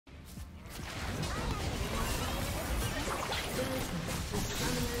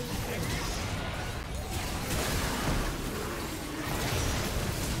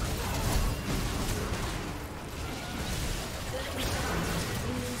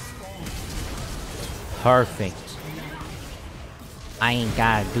Perfect. I ain't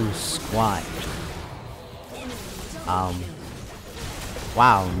gotta do squat.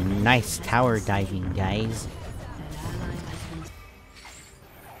 Wow, nice tower diving, guys.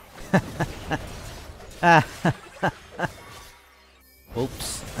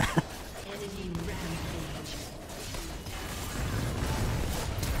 Oops.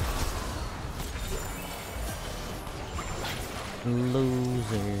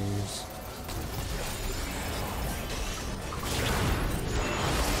 Losers.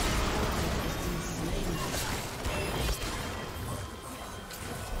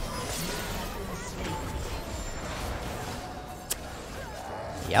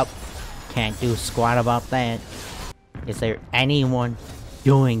 Yep. Can't do squat about that. Is there anyone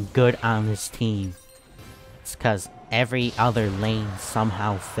doing good on this team? It's cause every other lane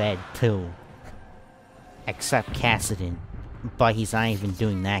somehow fed too. Except Cassidon. But he's not even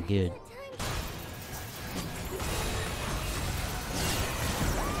doing that good.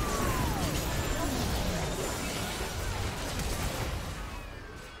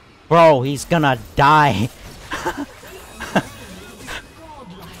 Bro, he's gonna die.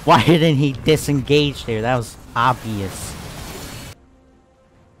 Why didn't he disengage there? That was obvious.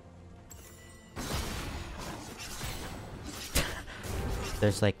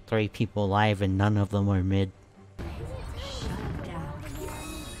 There's like 3 people alive and none of them are mid.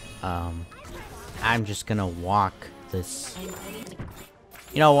 I'm just gonna walk this.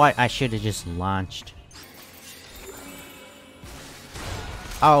 You know what? I should have just launched.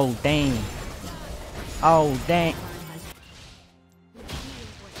 Oh, dang. Oh, dang.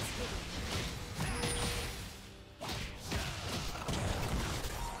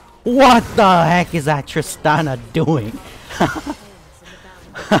 What the heck is that Tristana doing?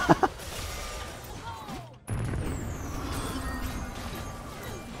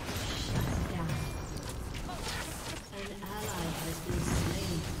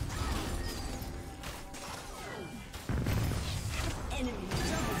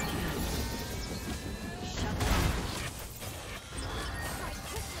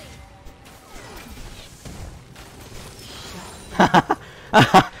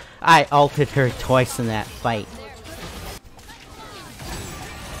 I ulted her twice in that fight.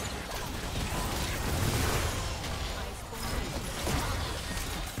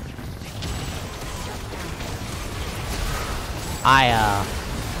 I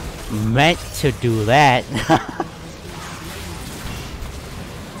meant to do that.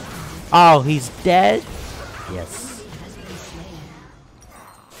 Oh, he's dead? Yes.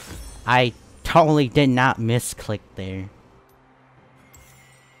 I totally did not misclick there.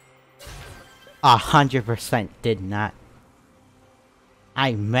 100% did not.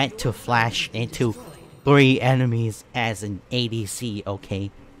 I meant to flash into 3 enemies as an ADC, okay?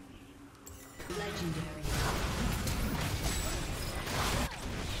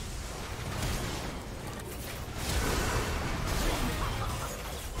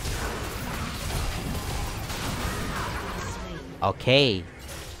 Okay.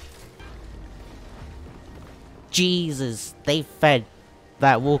 Jesus, they fed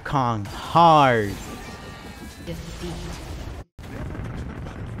that Wukong hard.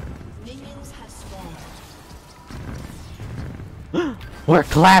 We're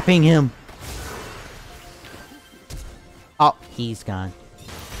clapping him. Oh, he's gone.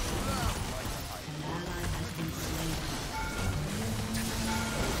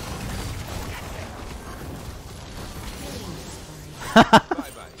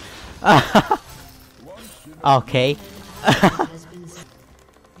 Okay.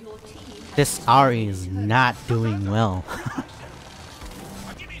 This Ari is not doing well.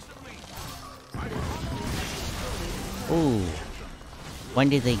 Ooh. When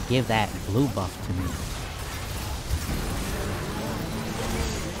did they give that blue buff to me?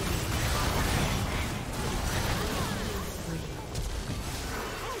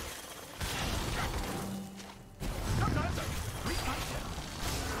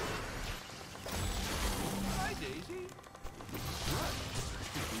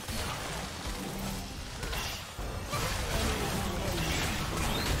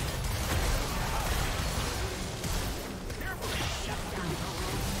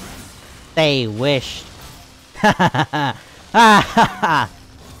 They wished. I'm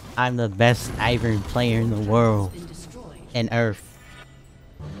the best Ivern player in the world. And Earth.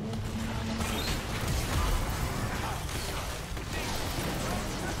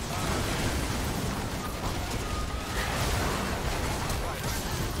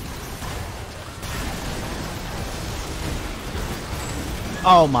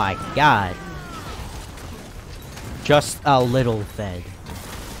 Oh my god. Just a little fed.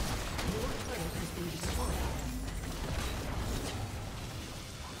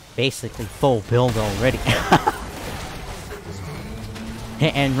 basically full build already.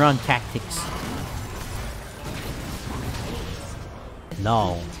 Hit and run tactics.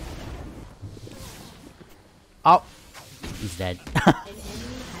 No. Oh, he's dead.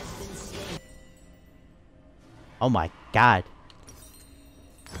 Oh my god.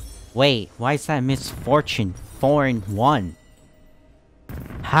 Wait, why is that misfortune 4-1?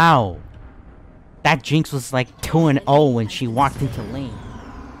 How? That Jinx was like 2-0 when she walked into lane.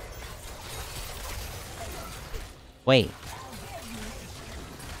 Wait.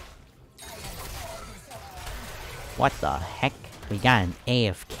 What the heck? We got an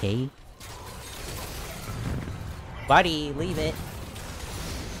AFK? Buddy, leave it.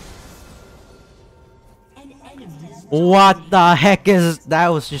 What the heck is that?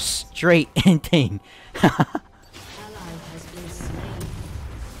 Was just straight ending.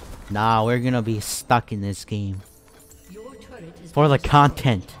 Nah, we're gonna be stuck in this game. For the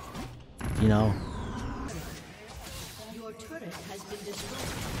content. You know.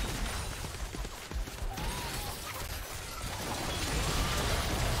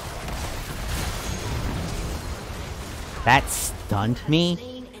 That stunned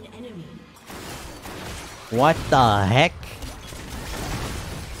me? What the heck?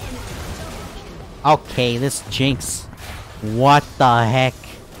 Okay, this Jinx. What the heck?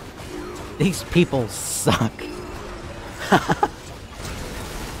 These people suck.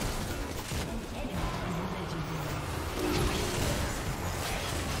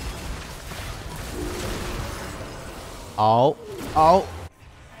 Oh. Oh.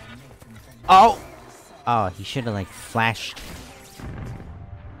 Oh. Oh, he should have like flashed.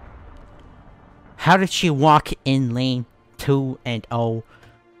 How did she walk in lane 2-0,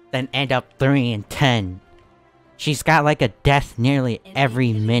 then end up 3-10? She's got like a death nearly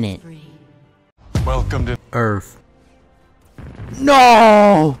every minute. Welcome to Earth.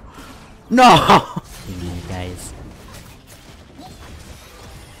 No! No! You guys.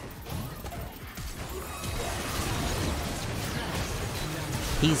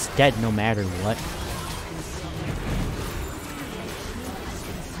 He's dead no matter what.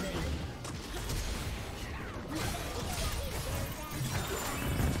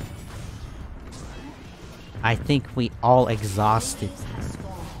 I think we all exhausted.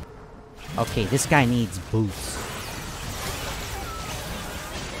 Okay, this guy needs boots.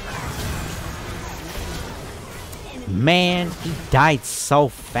 Man, he died so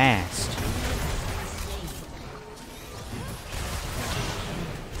fast.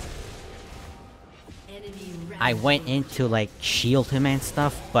 I went in to like shield him and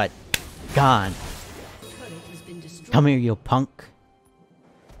stuff, but gone. Come here, you punk.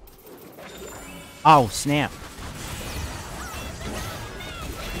 Oh, snap.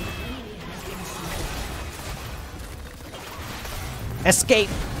 Escape!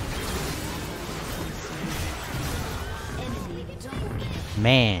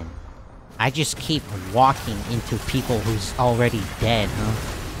 Man, I just keep walking into people who's already dead,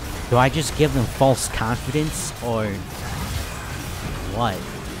 huh? Do I just give them false confidence, or what?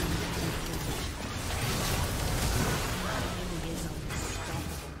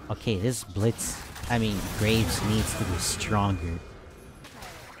 Okay, this Blitz, I mean, Graves needs to be stronger.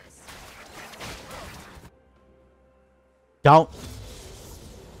 Don't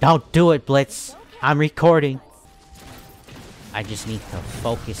do it, Blitz. I'm recording. I just need to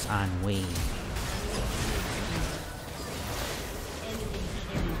focus on Wayne.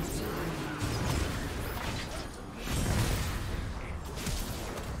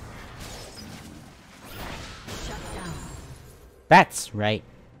 That's right.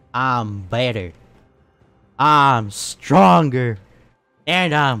 I'm better. I'm stronger.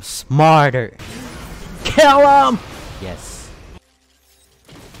 And I'm smarter. Kill him! Yes.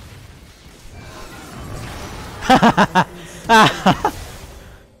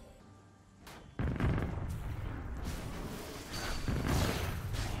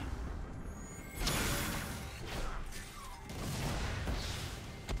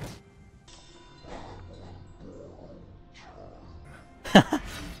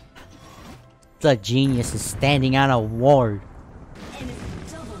 The genius is standing on a ward.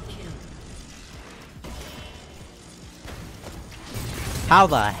 How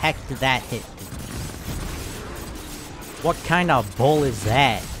the heck did that hit? What kind of bull is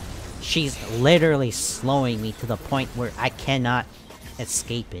that? She's literally slowing me to the point where I cannot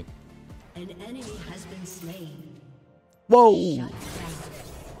escape it. An enemy has been slain. Whoa!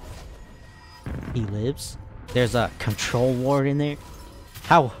 He lives? There's a control ward in there?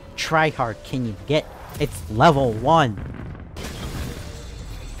 How tryhard can you get? It's level 1.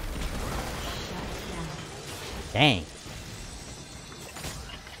 Dang.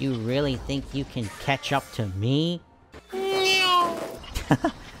 You really think you can catch up to me?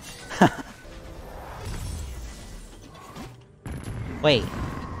 Wait,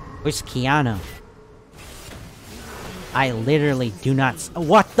 where's Kiana? I literally do not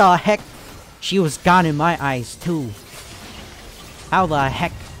what the heck? She was gone in my eyes too. How the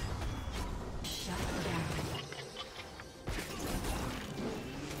heck?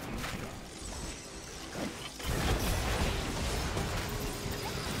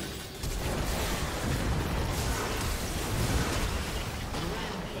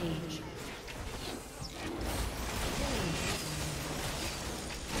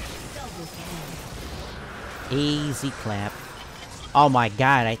 Easy clap. Oh my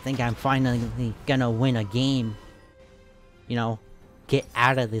god, I think I'm finally gonna win a game. You know, get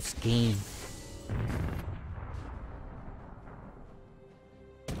out of this game.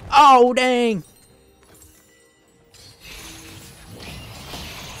 Oh dang!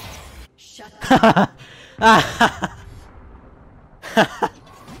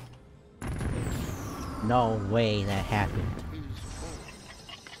 No way that happened.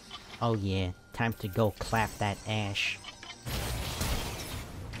 Oh yeah, time to go clap that Ashe.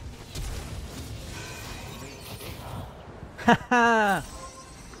 Haha!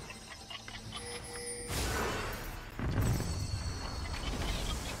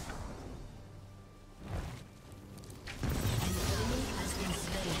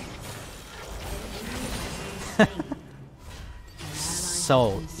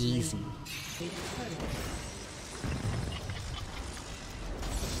 So easy.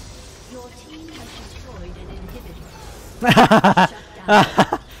 Your team has destroyed an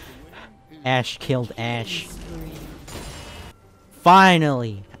inhibitor. Ashe killed Ashe.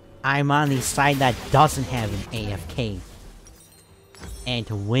 Finally! I'm on the side that doesn't have an AFK. And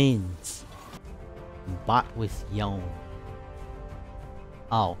wins. Bot with Yone.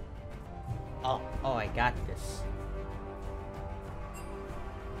 Oh. Oh, I got this.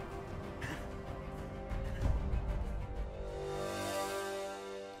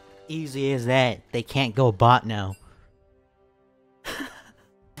 Easy as that. They can't go bot now.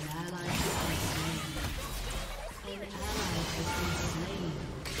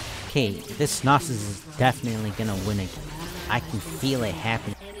 Okay, this Nasus is definitely gonna win it. I can feel it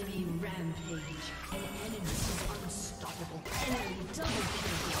happen. Enemy rampage. An enemy is unstoppable. Enemy double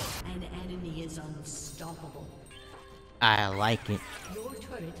kill. An enemy is unstoppable. I like it. Your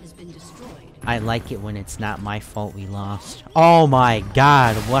turret has been destroyed. I like it when it's not my fault we lost. Oh my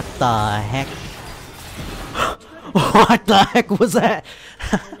god, what the heck? What the heck was that?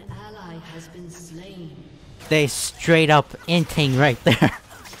 An ally has been slain. They straight up inting right there.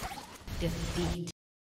 Defeat.